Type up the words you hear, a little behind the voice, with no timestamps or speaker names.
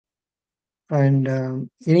And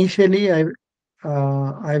initially, I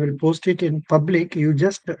will post it in public. You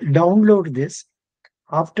just download this.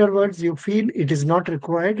 Afterwards, you feel it is not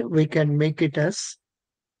required, we can make it as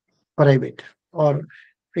private, or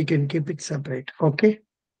we can keep it separate. Okay.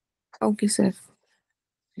 Okay, sir.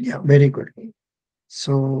 Yeah, very good.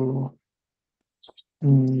 So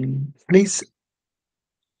please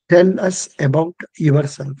tell us about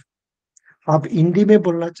yourself. आप हिंदी में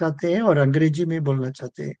बोलना चाहते हैं और अंग्रेजी में बोलना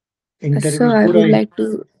चाहते हैं? Sir, इंटरव्यू I पूरा would like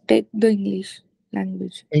to take the English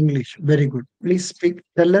language. English. Very good. Please speak.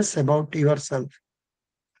 Tell us about yourself.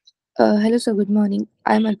 Hello, sir. Good morning.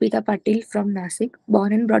 I'm Arpita Patil from Nasik,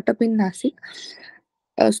 born and brought up in Nasik.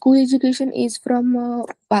 School education is from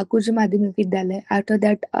Pakurji Madhyamik Vidyalaya. After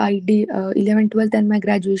that, I did 11th, 12th, and my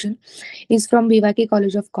graduation is from Bivaki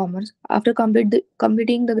College of Commerce. After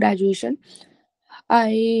completing the graduation,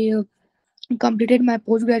 I completed my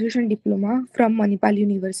post graduation diploma from Manipal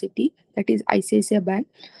University, that is ICICI Bank.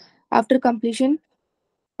 After completion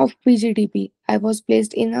of PGDP, I was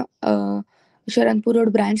placed in a Sharanpur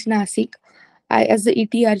Road branch, Nasik, as the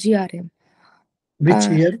ETRGRM. Which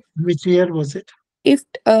Uh, year? Which year was it? if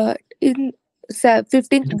in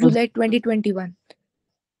 15th It was July 2021.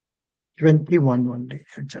 21 only.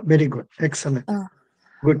 Very good. Excellent. Uh,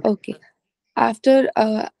 Good. okay. After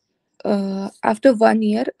after 1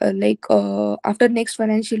 year, after next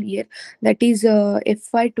financial year, that is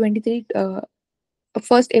FY 23,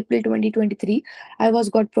 1st April 2023, I was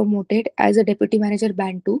got promoted as a deputy manager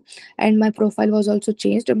band 2, and my profile was also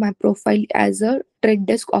changed. My profile as a trade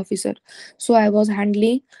desk officer. So I was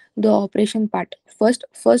handling the operation part. First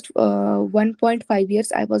 1.5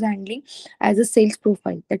 years I was handling as a sales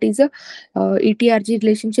profile. That is a ETRG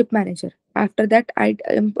relationship manager. After that, I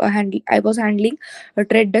was handling a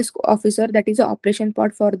trade desk officer. That is a operation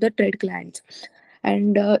part for the trade clients.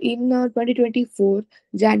 And in 2024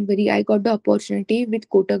 January, I got the opportunity with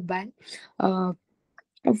Kotak Bank uh,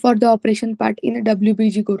 for the operation part in a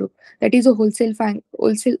WBG group. That is a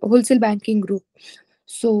wholesale banking group.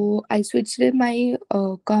 So I switched my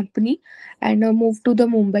company and moved to the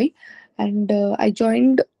Mumbai, and I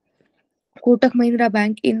joined Kotak Mahindra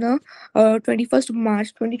Bank in 21st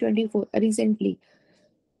March 2024 recently.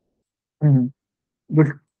 Mhm.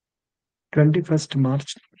 Good. 21st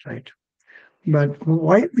March, right? But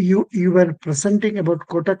why you were presenting about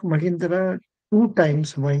Kotak Mahindra two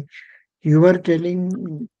times? Why you were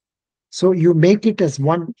telling? So you make it as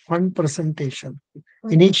one presentation.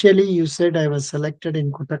 Initially, you said I was selected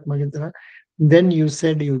in Kotak Mahindra. Then you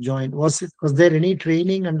said you joined. Was there any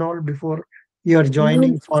training and all before you are No,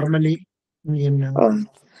 joining formally in sir,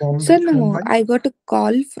 Bombay? no, Mumbai? I got a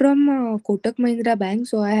call from Kotak Mahindra Bank,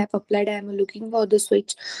 so I have applied. I am looking for the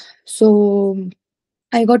switch. So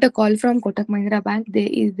I got a call from Kotak Mahindra Bank. There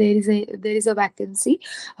is a vacancy,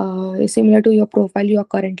 similar to your profile you are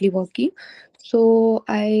currently working. So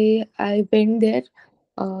I went there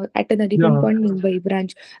at the Naripin No. Point Mumbai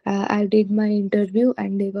branch. I did my interview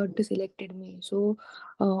and they got to selected me. So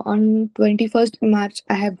on 21st March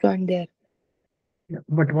I have joined there. Yeah,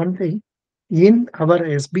 but one thing, in our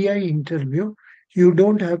SBI interview, you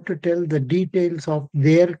don't have to tell the details of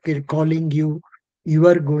their calling you, you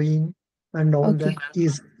are going, and all Okay, that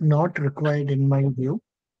is not required in my view.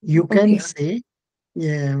 You can okay, say,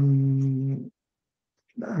 um,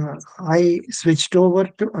 I switched over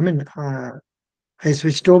to, I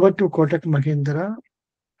switched over to Kotak Mahindra.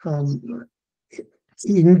 Um,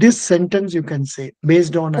 in this sentence, you can say,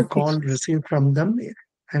 based on a okay, call received from them,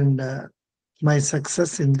 and my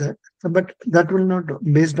success in the, but that will not do.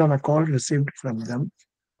 Based on a call received from them,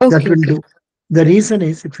 that okay, will okay. do. The reason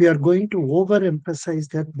is, if we are going to overemphasize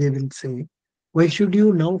that, they will say, why should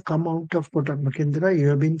you now come out of Kotak Mahindra? You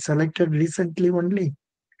have been selected recently only.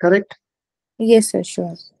 Correct? Yes, sir,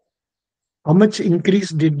 sure. How much increase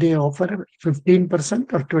did they offer?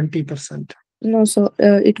 15% or 20%? No, so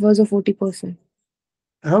it was a 40%.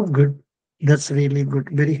 How good. That's really good.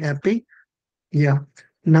 Very happy. Yeah.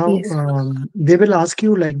 Now, Yes. they will ask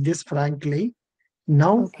you like this, frankly.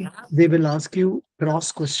 Now, Okay. they will ask you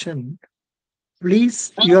cross question.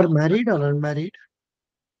 Please, you are married or unmarried?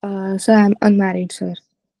 So I'm unmarried, sir.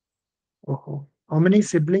 Oh, how many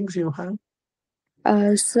siblings you have?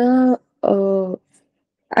 So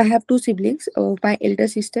I have two siblings. My elder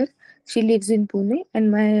sister, she lives in Pune,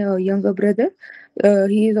 and my younger brother,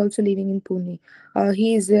 he is also living in Pune.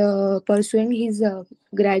 He is pursuing his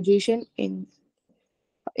graduation in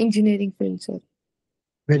engineering field, sir.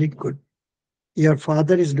 Very good. Your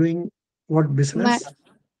father is doing what My business?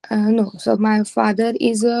 no, so my father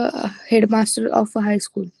is a headmaster of a high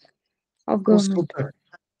school of Oh, government. super.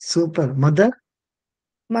 Super. Mother?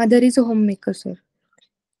 Mother is a homemaker, sir.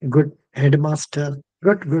 Good headmaster.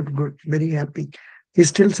 Good, good, good. Very happy. He's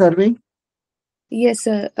still serving. Yes,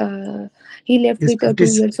 sir. He left He's with 50.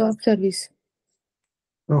 2 years of service.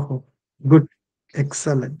 Oh, good.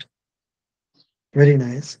 Excellent. Very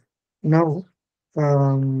nice. Now,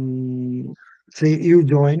 um, say you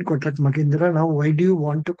join Kotak Mahindra. Now, why do you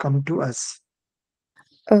want to come to us?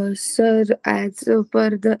 Sir, as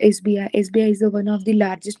per the SBI, SBI is the one of the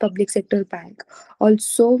largest public sector bank.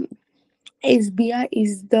 Also, SBI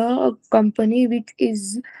is the company which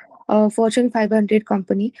is a Fortune 500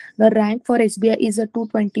 company. The rank for SBI is a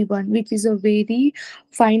 221, which is a very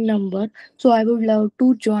fine number. So I would love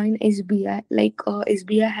to join SBI. Like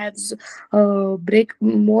SBI has break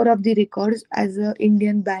more of the records as a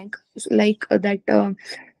Indian bank. Like that.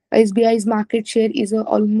 SBI's market share is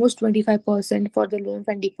almost 25% for the loans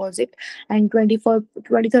and deposit, and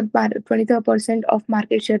 23% of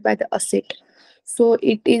market share by the asset. So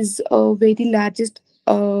it is a very largest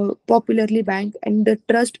popularly bank, and the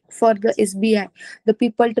trust for the SBI, the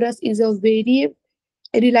people trust is a very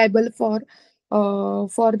reliable for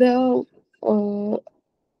the uh,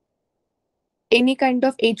 any kind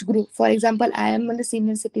of age group. For example, I am a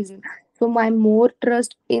senior citizen, so my more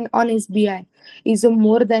trust in on SBI is a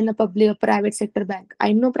more than a public a private sector bank.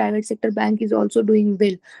 I know private sector bank is also doing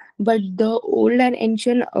well, but the old and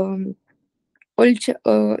ancient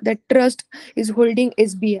that trust is holding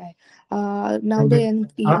SBI. Now And the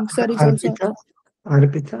uh, youngster is also Arpita,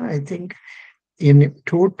 Arpita, I think in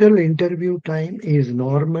total interview time is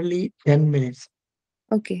normally 10 minutes.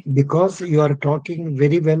 okay. Because you are talking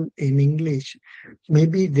very well in English,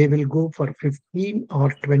 maybe they will go for 15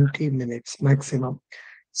 or 20 minutes maximum.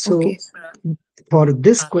 Okay. So, for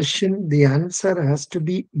this question, the answer has to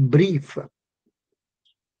be brief.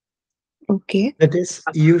 Okay. That is,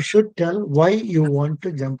 you should tell why you want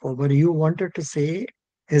to jump over. You wanted to say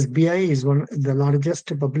SBI is one the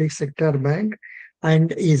largest public sector bank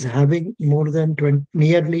and is having more than 20,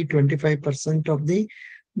 nearly 25% of the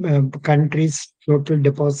country's total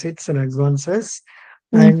deposits and advances.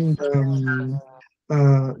 Mm.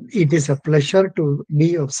 And it is a pleasure to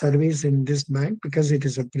be of service in this bank because it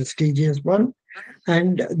is a prestigious one,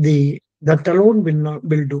 and the that alone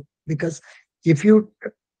will do. Because if you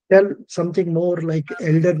tell something more like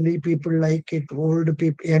elderly people like it, old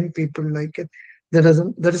people, young people like it, that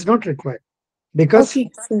is not required. Because Okay.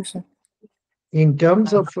 Sure, sir. in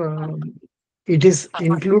terms of it is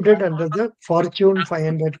included under the Fortune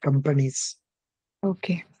 500 companies.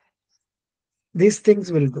 Okay. These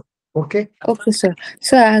things will go. Okay. Okay, sir.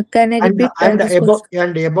 So can I And repeat and this above question?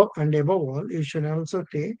 and above and above all, you should also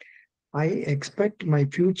take. I expect my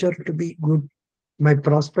future to be good. My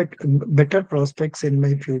better prospects in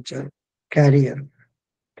my future career.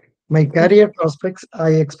 My career prospects.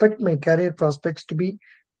 I expect my career prospects to be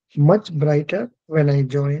much brighter when I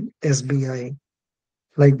join SBI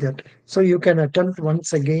like that. So you can attempt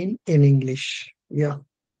once again in English. Yeah.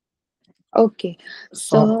 Okay, Uh,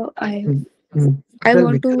 so mm, mm. I Tell me.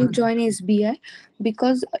 want to join SBI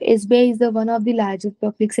because SBI is the one of the largest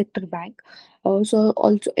public sector bank. So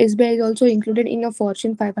also SBI is also included in a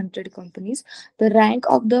Fortune 500 companies. The rank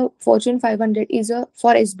of the Fortune 500 is a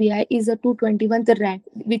for SBI is a 221th rank,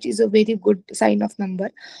 which is a very good sign of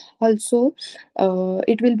number. Also,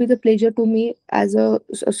 it will be the pleasure to me as a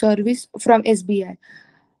service from SBI.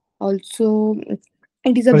 Also,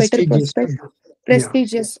 it is a better Prestigious. prospect, Yeah.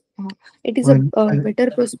 prestigious. It is a And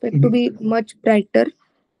better prospect to mm, be much brighter.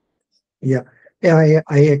 yeah. Yeah.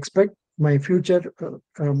 I expect my future.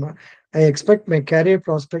 I expect my career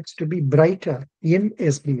prospects to be brighter in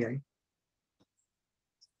SBI.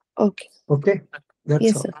 Okay. Okay. That's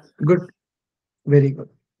Yes, all. sir. Good. Very good.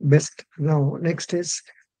 Best. Now, next is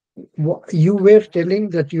you were telling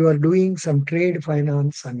that you are doing some trade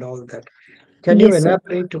finance and all that. Can you Yes, sir.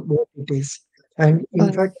 elaborate what it is? And in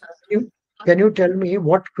Uh, fact, can you tell me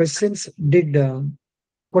what questions did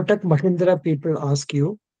Kotak Mahindra people ask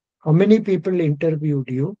you? How many people interviewed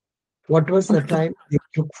you? What was the okay. time it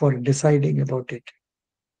took for deciding about it?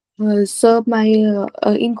 So my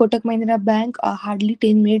in Kotak Mahindra Bank, hardly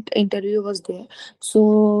 10-minute interview was there.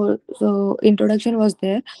 So introduction was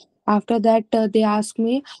there. After that, they asked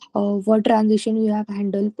me what transaction you have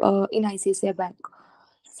handled in ICICI Bank.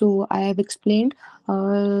 So I have explained.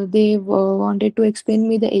 They wanted to explain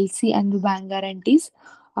me the LC and the bank guarantees.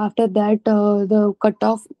 After that, the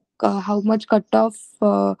cutoff, how much cutoff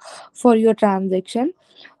for your transaction,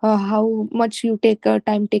 how much you take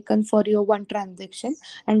time taken for your one transaction,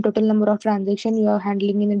 and total number of transaction you are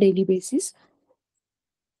handling in a daily basis.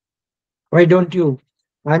 Why don't you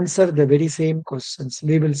answer the very same questions?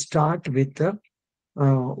 We will start with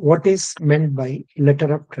what is meant by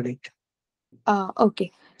letter of credit.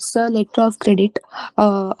 Okay. So letter of credit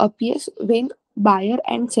appears when buyer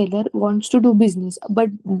and seller wants to do business, but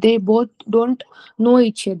they both don't know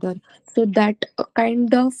each other. So that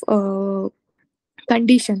kind of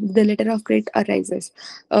condition, the letter of credit arises.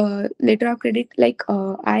 Letter of credit, like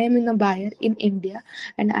I am in a buyer in India,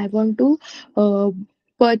 and I want to uh,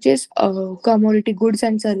 purchase commodity goods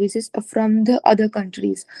and services from the other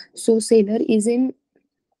countries. So seller is in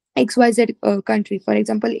XYZ country. For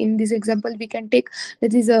example, in this example, we can take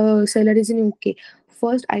that is a seller is in UK.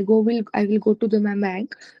 First, I will go to my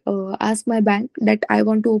bank, ask my bank that I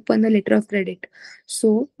want to open a letter of credit.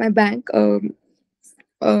 So my bank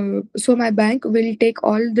so my bank will take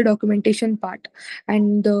all the documentation part,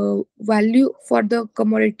 and the value for the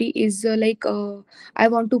commodity is I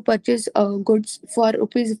want to purchase goods for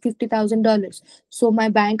rupees $50,000. So my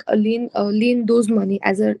bank lean those money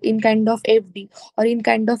as a in kind of FD or in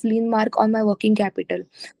kind of lean mark on my working capital.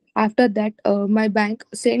 After that, my bank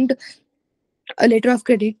send a letter of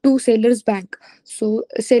credit to seller's bank. So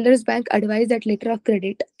seller's bank advise that letter of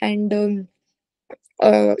credit, and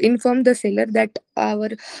inform the seller that our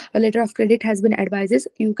letter of credit has been advises,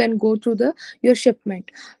 you can go through the your shipment.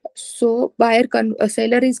 So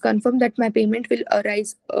seller is confirmed that my payment will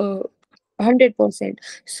arise 100%.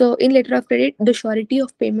 So in letter of credit, the surety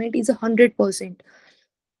of payment is 100%.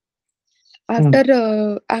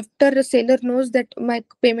 Mm, After the seller knows that my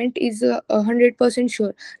payment is 100%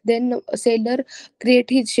 sure, then seller create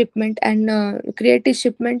his shipment and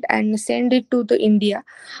send it to the India,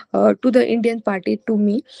 to the Indian party, to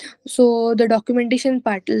me. So the documentation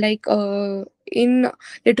part, like in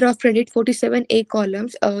letter of credit 47A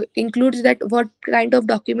columns includes that what kind of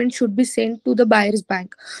document should be sent to the buyer's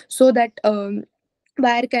bank, so that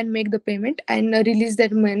buyer can make the payment and release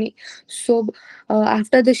that money. So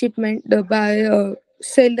after the shipment, the buyer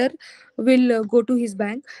seller will go to his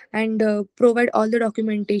bank and provide all the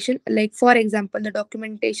documentation. Like for example, the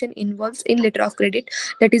documentation involves in letter of credit,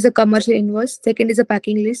 that is a commercial invoice, second is a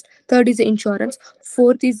packing list, third is insurance,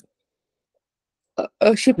 fourth is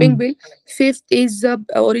a shipping mm, bill, fifth is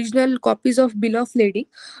original copies of bill of lading.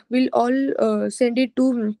 Will all send it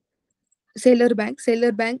to seller bank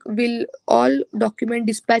will all document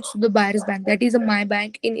dispatch to the buyer's bank, that is my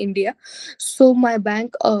bank in India. So my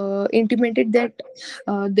bank intimated that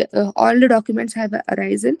all the documents have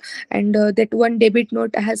arisen, and that one debit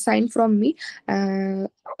note has signed from me. uh,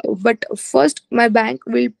 but first my bank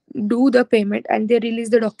will do the payment and they release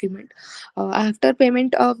the document. After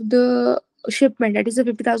payment of the shipment, that is the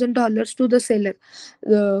 $50,000 to the seller,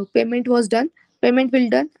 the payment was done, payment will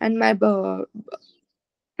done, and my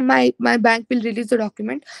bank will release the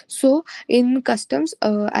document. So in customs,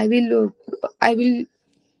 I will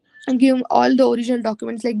give all the original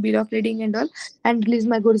documents like bill of lading and all, and release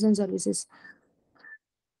my goods and services.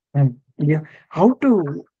 yeah. How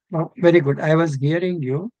to, very good. I was hearing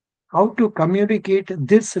you. How to communicate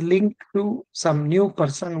this link to some new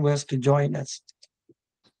person who has to join us?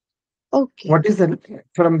 Okay. What is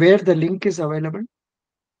from where the link is available?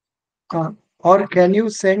 Uh, or can you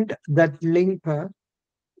send that link? Sure.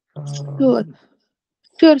 Um,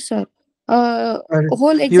 Sure, sir. uh or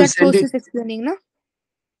Whole you exact send it, process explaining, na?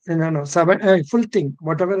 no, seven, full thing,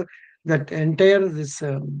 whatever that entire this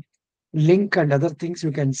link and other things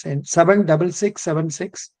you can send.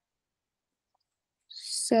 76676.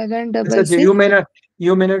 7 So double you six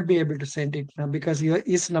may not be able to send it now because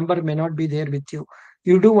his number may not be there with you.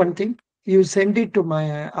 You do one thing. You send it to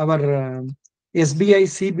our SBI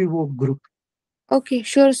CBO group. Okay,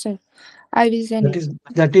 sure, sir. I will send That it. is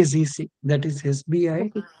that is easy. That is SBI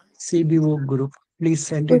Okay. CBO group. Please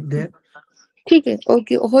send it Okay. there. Okay.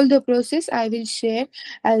 Okay. Whole the process I will share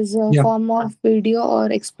as a Yeah. form of video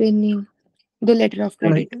or explaining the letter of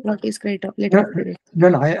Right. credit. What is letter No, of credit? no,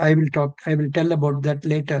 no, I will talk. I will tell about that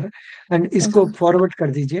later. And इसको Okay. forward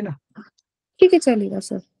कर दीजिए ना. ठीक है चलेगा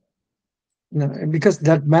sir. No, because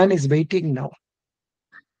that man is waiting now.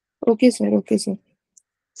 Okay sir, okay sir.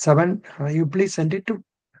 Seven. You please send it to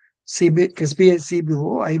SBI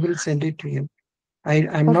CBO. I will send it to him. I'm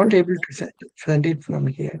okay. not able to send it from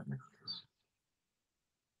here.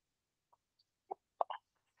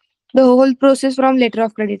 The whole process from letter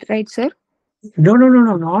of credit, right, sir? No, no, no,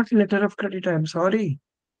 no, not letter of credit. I'm sorry.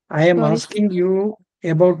 I am Sorry. asking you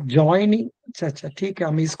about joining. अच्छा ठीक है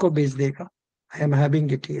हम इसको भेज देगा. I am having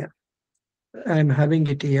it here. I am having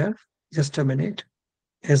it here. Just a minute.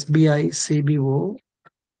 SBI CBO.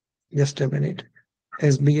 Just a minute.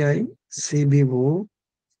 SBI CBO.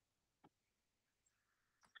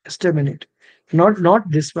 Just a minute. Not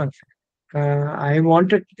this one. I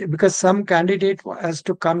wanted because some candidate has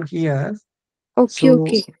to come here. Okay, So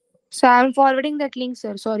okay. So I'm forwarding that link,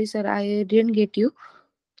 sir. Sorry, sir. I didn't get you.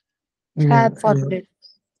 I Yeah, have forwarded.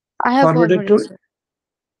 I have forwarded forwarded, sir.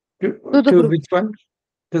 To the to group. which one?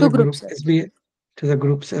 To the To group, group sir. SBA, to the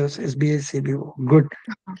group SBA CBO. Good.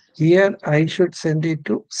 Here I should send it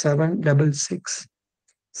to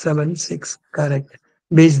 76676. Correct.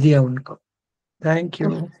 Base the uncome. Thank Okay.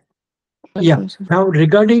 you. Yeah. Welcome, sir. Now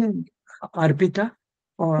regarding Arpita,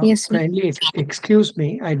 Yes, sir. kindly excuse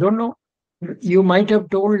me. I don't know. You might have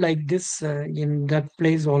told like this in that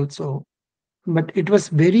place also, but it was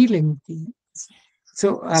very lengthy.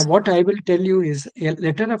 So what I will tell you is a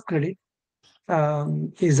letter of credit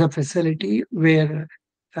is a facility where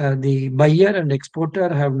the buyer and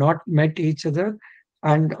exporter have not met each other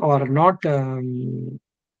and are not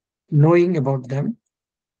knowing about them.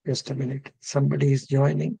 Just a minute. Somebody is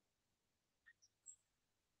joining.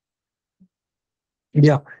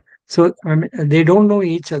 Yeah. So they don't know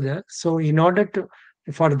each other. So in order to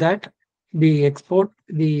for that, the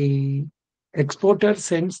exporter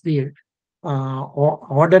sends the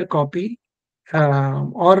order copy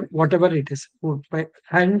or whatever it is.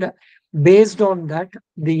 And based on that,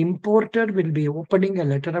 the importer will be opening a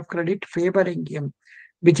letter of credit favoring him,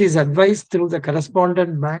 which is advised through the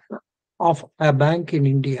correspondent bank of a bank in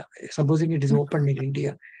India, supposing it is opened in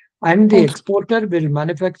India. And the Okay. exporter will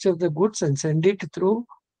manufacture the goods and send it through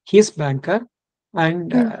his banker.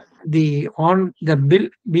 And Mm. the on the bill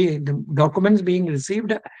be the documents being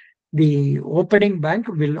received, the opening bank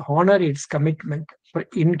will honor its commitment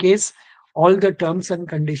in case all the terms and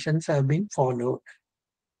conditions have been followed.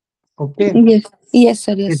 Okay. Yes. Yes,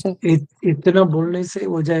 sir. Yes, sir. इतना बोलने से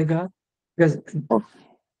हो जाएगा because Oh,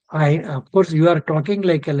 I of course you are talking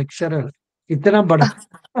like a lecturer. इतना बड़ा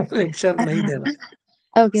lecture नहीं देना.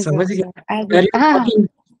 okay, sir. समझ गए? Sir. I Were will. you talking?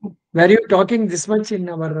 Were you talking this much in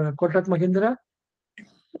our Kotak Mahindra?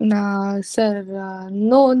 No, sir.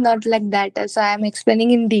 No, not like that. So I am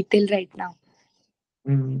explaining in detail right now.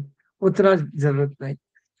 Hmm. उतना जरूरत नहीं.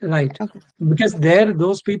 Right. Okay. Because there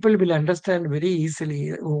those people will understand very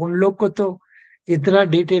easily. उन लोग को तो इतना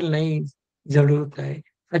detail नहीं जरूरत है.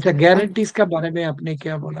 अच्छा गारंटीज का बारे में आपने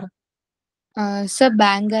क्या बोला? So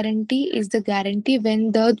bank guarantee is the guarantee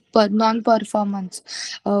when the non-performance,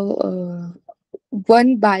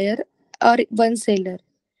 one buyer or one seller,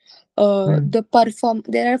 Hmm. the perform.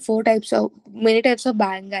 There are many types of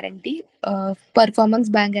bank guarantee. Performance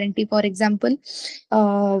bank guarantee, for example,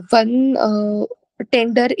 one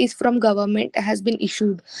tender is from government has been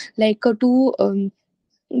issued, like to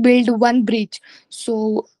build one bridge.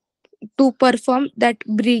 So to perform that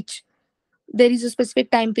bridge there is a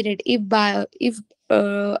specific time period. If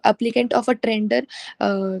applicant of a tender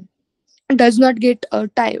uh, does not get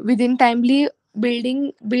time within timely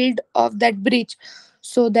build of that bridge,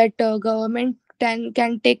 so that government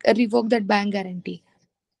can take revoke that bank guarantee.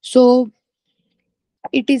 So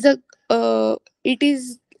it is a it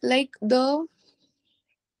is like the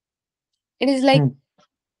it is like Hmm.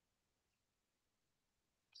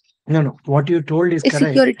 No, no. What you told is a correct.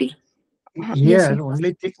 security. Yes, sir. Here,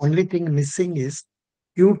 only thing missing is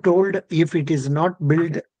you told if it is not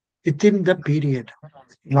built within the period.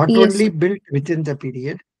 Not Yes, only sir. built within the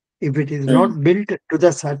period, if it is Mm. not built to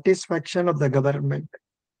the satisfaction of the government,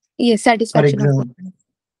 Yes, for satisfaction of example, government.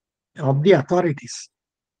 of the authorities.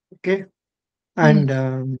 Okay. Mm.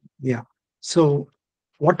 And yeah. So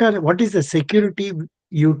what is the security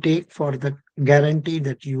you take for the guarantee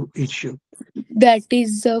that you issue? That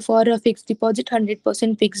is for a fixed deposit,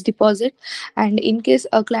 100% fixed deposit. And in case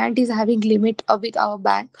a client is having limit with our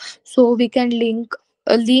bank, so we can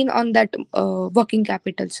lean on that working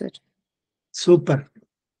capital, sir. Super.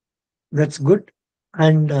 That's good.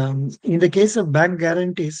 And in the case of bank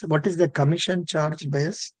guarantees, what is the commission charge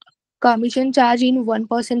base? Commission charge in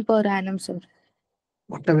 1% per annum, sir,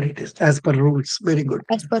 Whatever it is, as per rules. Very good.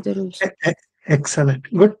 as per the rules. Excellent.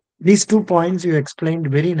 Good. These 2 points you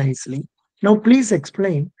explained very nicely. Now, please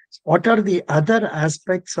explain what are the other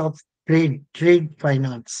aspects of trade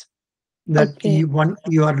finance that Okay.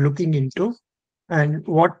 you are looking into, and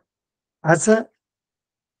what as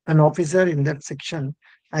an officer in that section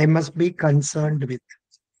I must be concerned with.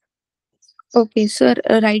 Okay, sir.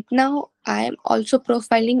 Right now, I am also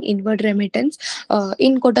profiling inward remittance.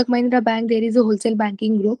 In Kotak Mahindra Bank, there is a wholesale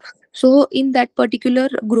banking group. So, in that particular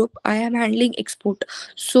group, I am handling export.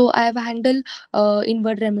 So, I have handled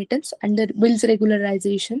inward remittance under bills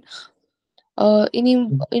regularization.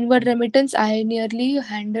 Inward remittance, I nearly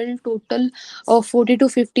handle total of 40 to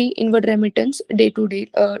 50 inward remittance day to day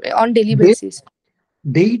on daily Da- basis.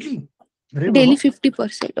 Daily. Arey Daily baba.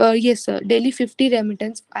 50%. Yes, sir. Daily 50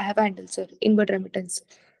 remittance I have handled, sir. Inward remittance.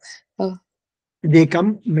 Uh, They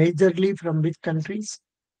come majorly from which countries?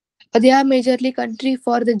 They are majorly country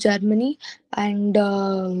for the Germany and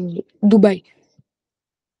Dubai.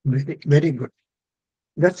 Very, very good.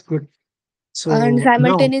 That's good. And So now,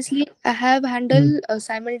 simultaneously, I have mm, handled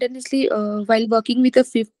simultaneously while working with a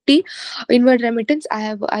 50 inward remittance.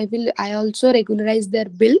 I also regularize their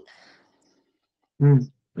bill. mm,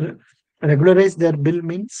 re- regularize their bill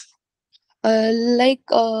means Like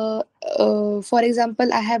for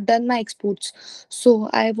example, I have done my exports, so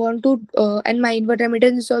I want to and my inward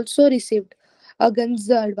remittance is also received against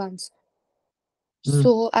the advance. mm,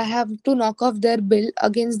 So I have to knock off their bill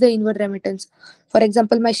against the inward remittance. For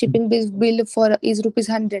example, my shipping bill for is rupees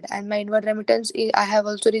 100, and my inward remittance I have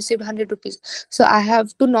also received 100 rupees. So I have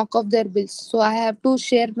to knock off their bills. So I have to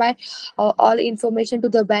share my all information to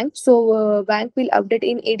the bank. So bank will update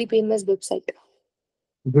in ADPMS website.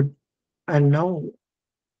 good. And now,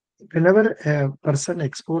 whenever a person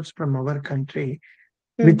exports from our country,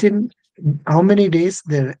 Hmm. within how many days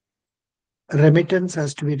their remittance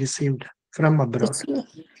has to be received from abroad?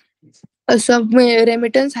 So my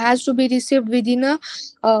remittance has to be received within a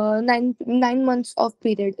 9 months of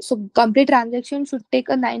period. So complete transaction should take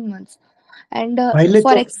a 9 months. And पहले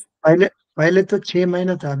for तो पहले पहले तो 6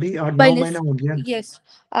 महीना था अभी और 9 महीना हो गया ना yes,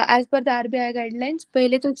 as per the RBI guidelines,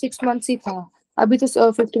 पहले तो 6 months ही था. अभी तो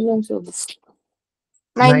 15 months हो गए.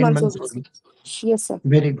 9 months हो 9 months हो गए गए. Yes, sir.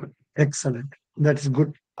 very good excellent that is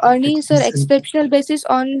good Earning, sir, excellent exceptional basis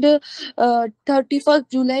on the 31st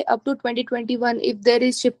July up to 2021, if there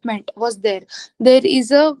is shipment was there, there is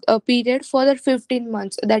a period for the 15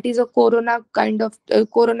 months. That is a corona kind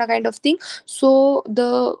of thing. So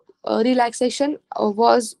the relaxation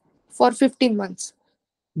was for 15 months.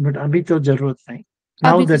 but अभी तो जरूरत नहीं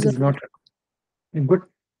now अभी तो that is जरूरत. not good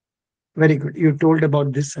very good you told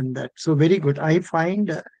about this and that so very good I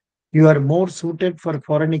find you are more suited for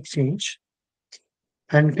foreign exchange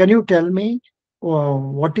and can you tell me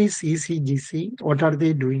what is ECGC what are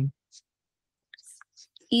they doing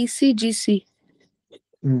ECGC.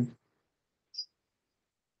 Hmm.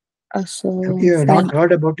 Have So you not fine.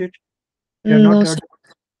 heard about it you have not No, heard sir.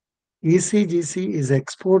 ECGC is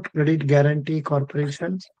Export Credit Guarantee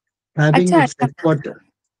Corporation having अच्छा, its अच्छा. headquarters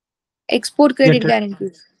Export at credit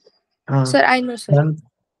guarantees. हाँ Sir, I know, sir.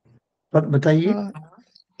 Ma'am बताइए Uh,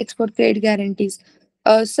 Export credit guarantees.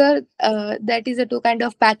 Sir, that is a two kind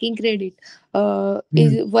of packing credit. Hmm,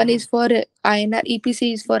 Is one is for INR,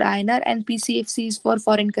 EPC is for INR, and PCFC is for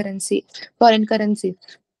foreign currency. Foreign currency.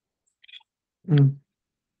 Hmm.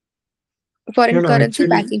 Foreign currency Actually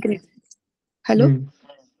packing credit. Hello.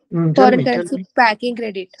 mm, Foreign tell currency me packing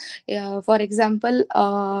credit. For example,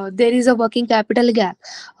 there is a working capital gap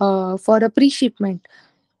for a pre-shipment.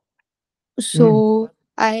 mm, So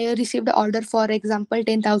I received an order, for example,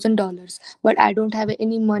 $10,000, but I don't have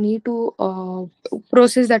any money to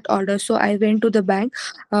process that order. So I went to the bank.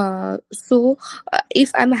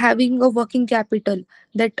 If I'm having a working capital,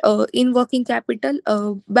 that in working capital,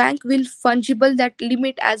 bank will fungible that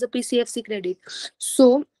limit as a PCFC credit.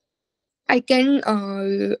 So I can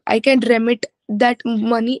remit that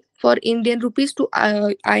money for Indian rupees to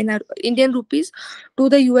INR, Indian rupees to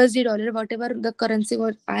the USD dollar, whatever the currency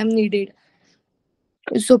what I am needed.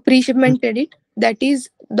 So mm, pre-shipment credit, that is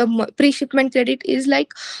the pre-shipment credit is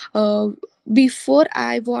like uh, before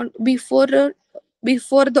I want before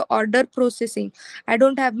the order processing, I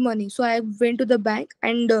don't have money, so I went to the bank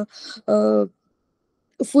and uh,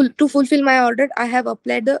 full to fulfill my order, I have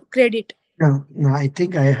applied the credit. no, I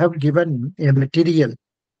think I have given a material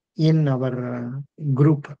in our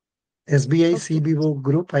group SBI Okay. CBO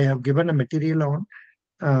group I have given a material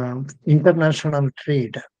on international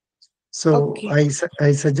trade so Okay.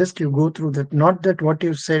 I suggest you go through that not that what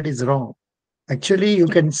you said is wrong actually you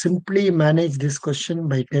can simply manage this question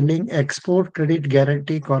by telling Export Credit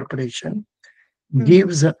Guarantee Corporation Hmm.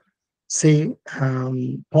 gives say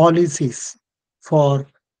policies for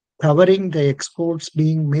covering the exports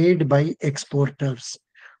being made by exporters.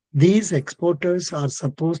 These exporters are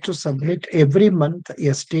supposed to submit every month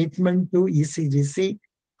a statement to ECGC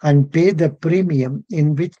and pay the premium,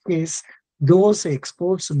 in which case those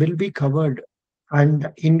exports will be covered.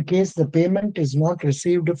 And in case the payment is not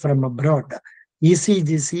received from abroad,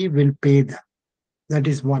 ECGC will pay them. That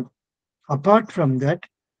is one. Apart from that,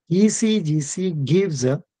 ECGC gives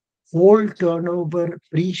a whole turnover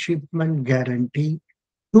pre-shipment guarantee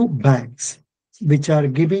to banks, which are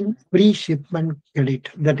giving pre-shipment credit,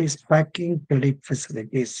 that is packing credit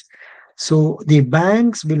facilities. So the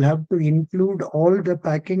banks will have to include all the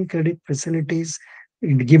packing credit facilities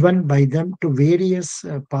given by them to various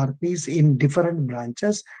parties in different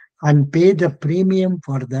branches and pay the premium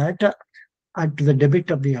for that at the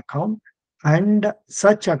debit of the account and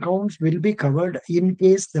such accounts will be covered in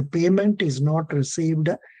case the payment is not received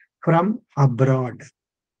from abroad.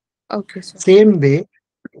 Okay, sir. Same way,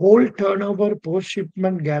 whole turnover post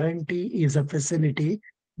shipment guarantee is a facility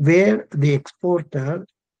where the exporter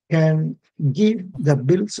can give the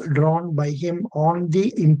bills drawn by him on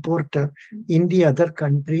the importer in the other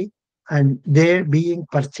country, and they being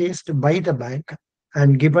purchased by the bank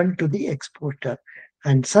and given to the exporter.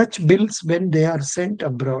 And such bills, when they are sent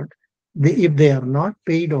abroad, if they are not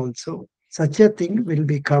paid also, such a thing will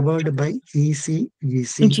be covered by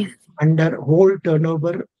ECGC Ji. under whole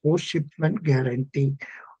turnover post shipment guarantee.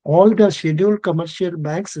 All the scheduled commercial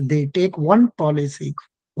banks, they take one policy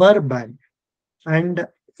per bank, and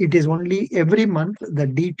it is only every month the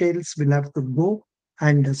details will have to go,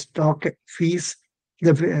 and the stock fees,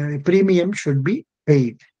 the premium should be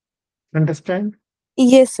paid. Understand?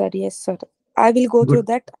 Yes, sir. Yes, sir. I will go through Good.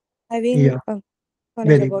 that. Having Yeah, knowledge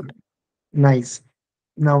very about. good. Nice.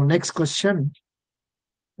 Now, next question.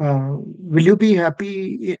 Will you be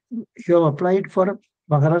happy you have applied for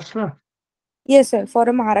Maharashtra? Yes, sir. For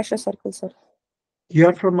a Maharashtra circle, sir. You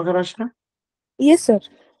are from Maharashtra? Yes, sir.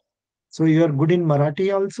 So you are good in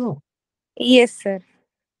Marathi also? Yes, sir.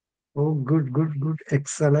 Oh, good, good, good.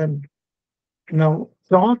 Excellent. Now,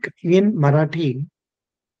 talk in Marathi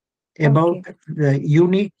about Okay. the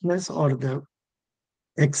uniqueness or the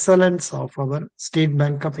excellence of our State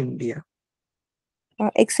Bank of India.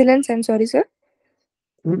 Excellence. I'm sorry, sir.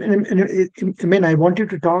 I mean, I want you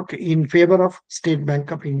to talk in favor of State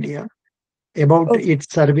Bank of India about Okay.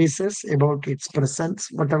 its services, about its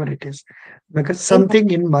presence, whatever it is. Because In something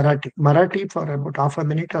in Marathi for about half a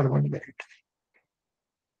minute or 1 minute.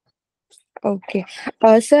 Okay.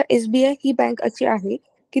 Sir SBI he bank अशी आहे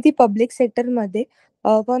की ती public सेक्टरमध्ये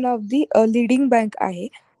one of the leading bank आहे.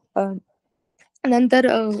 अ, नंतर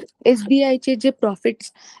SBIचे जे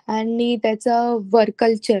profits आणि त्याचा work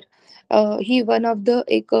culture he one of the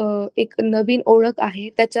एक नवीन ओळख आहे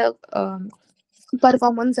त्याच्या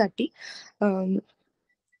परफॉर्मन्ससाठी.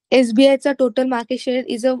 SBIचा टोटल मार्केट शेअर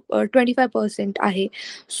इज 25% आहे.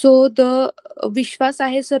 सो द विश्वास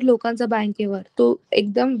आहे सर लोकांचा बँकेवर तो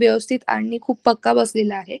एकदम व्यवस्थित आणि खूप पक्का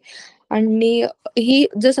बसलेला आहे. आणि ही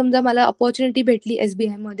जर समजा मला अपॉर्च्युनिटी भेटली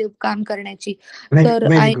SBI मध्ये काम करण्याची, Very, तर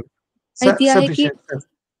very good. माहिती आहे की Sufficient.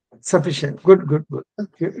 Sufficient. Good, good, good.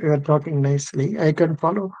 You are talking nicely. I can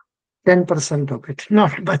follow 10% of it,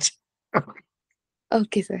 not much.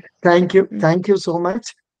 Okay sir. Thank you. Thank you so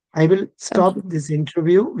much. I will stop okay. this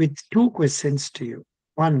interview with two questions to you.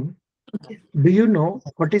 One, okay. do you know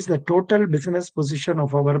what is the total business position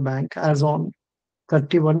of our bank as on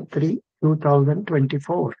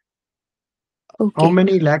 31/3/2024? How okay.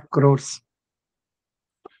 many lakh crores?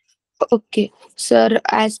 Okay. Sir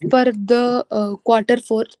as per the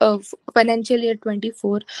Q4 financial year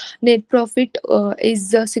 24, net profit is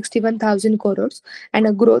 61,000 crores and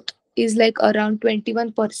a growth is like around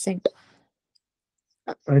 21%.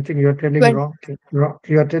 I think you are telling 20. wrong.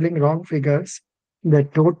 You are telling wrong figures. The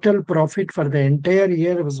total profit for the entire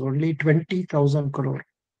year was only 20,000 crore.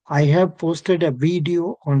 I have posted a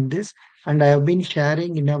video on this, and I have been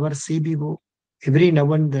sharing in our CBO every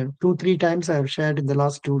now and then. Two, three times I have shared in the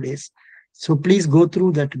last 2 days. So please go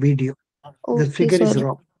through that video. The Okay, figure is sorry.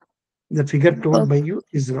 wrong. The figure told by you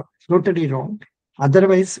is wrong, totally wrong.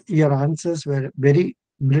 Otherwise, your answers were very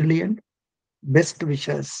brilliant. Best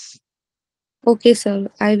wishes. Okay, sir.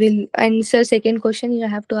 I will. And sir, second question, you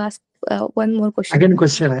have to ask one more question. Again,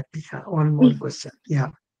 question. Yeah, one more Mm, question. Yeah.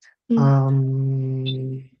 mm.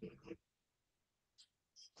 Um,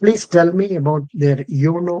 Please tell me about their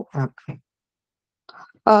YONO app.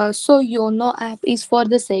 So Yono app is for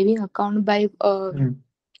the saving account by Mm,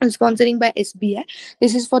 sponsoring by SBI.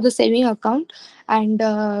 This is for the saving account and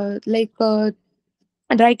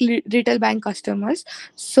retail bank customers.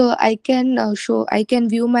 So I can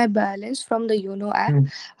view my balance from the Yono app.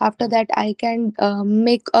 mm, After that, I can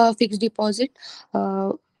make a fixed deposit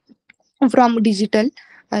uh, from digital.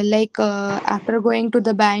 After going to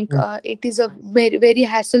the bank, mm, it is a very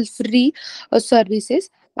hassle free services.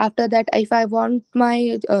 After that, if I want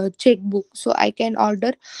my checkbook, so I can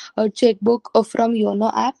order a checkbook from Yono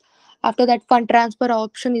app. After that, fund transfer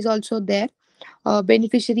option is also there.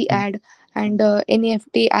 Beneficiary mm. add and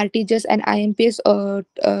NEFT, RTGS and IMPS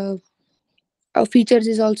features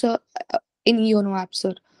is also in Yono app,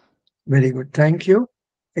 sir. Very good. Thank you.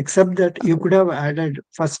 Except that you could have added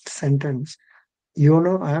first sentence.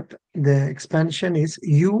 YONO app, the expansion is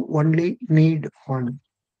you only need one.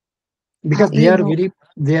 Because they You are know. very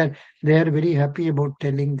they are very happy about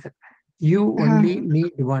telling that you only Uh,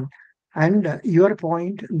 need one. And your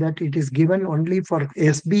point that it is given only for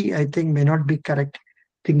SB, I think may not be correct.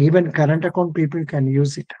 think even current account people can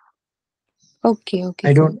use it. Okay,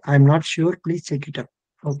 okay, sir. I'm not sure. Please check it up.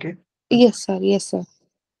 Okay. Yes, sir. Yes, sir.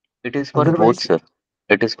 It is for both, Otherwise, sir.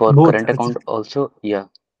 It is for both. current account also. Yeah.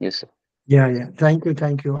 Yes, sir. Yeah, yeah. Thank you.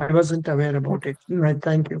 Thank you. I wasn't aware about it. Right.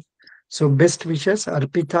 Thank you. So, best wishes,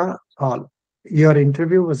 Arpita Hall. Your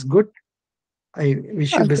interview was good. I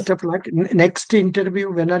wish you Okay. best of luck. Next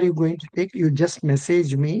interview, when are you going to take? You just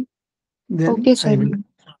message me. Then Okay, I sir. will.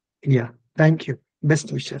 Yeah. Thank you.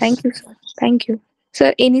 Best wishes. Thank you, sir. Thank you.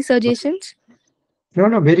 Sir, any suggestions? No,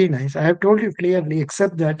 no, very nice. I have told you clearly,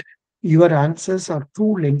 except that your answers are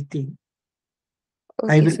too lengthy.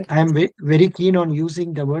 Okay, sir. I am very keen on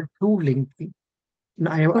using the word too lengthy.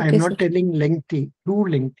 No, I am Okay, sir. not telling lengthy, too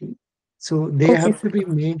lengthy. So they Okay, have sir. to be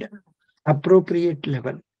made appropriate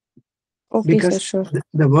level Okay, sir. because Sure.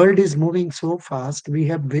 the world is moving so fast. We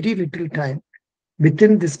have very little time.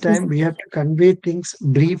 Within this Yes. time, we have to convey things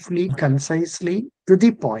briefly, concisely, to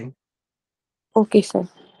the point. Okay, sir.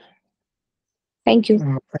 Thank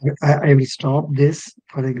you. I will stop this.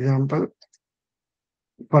 For example,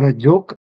 for a joke,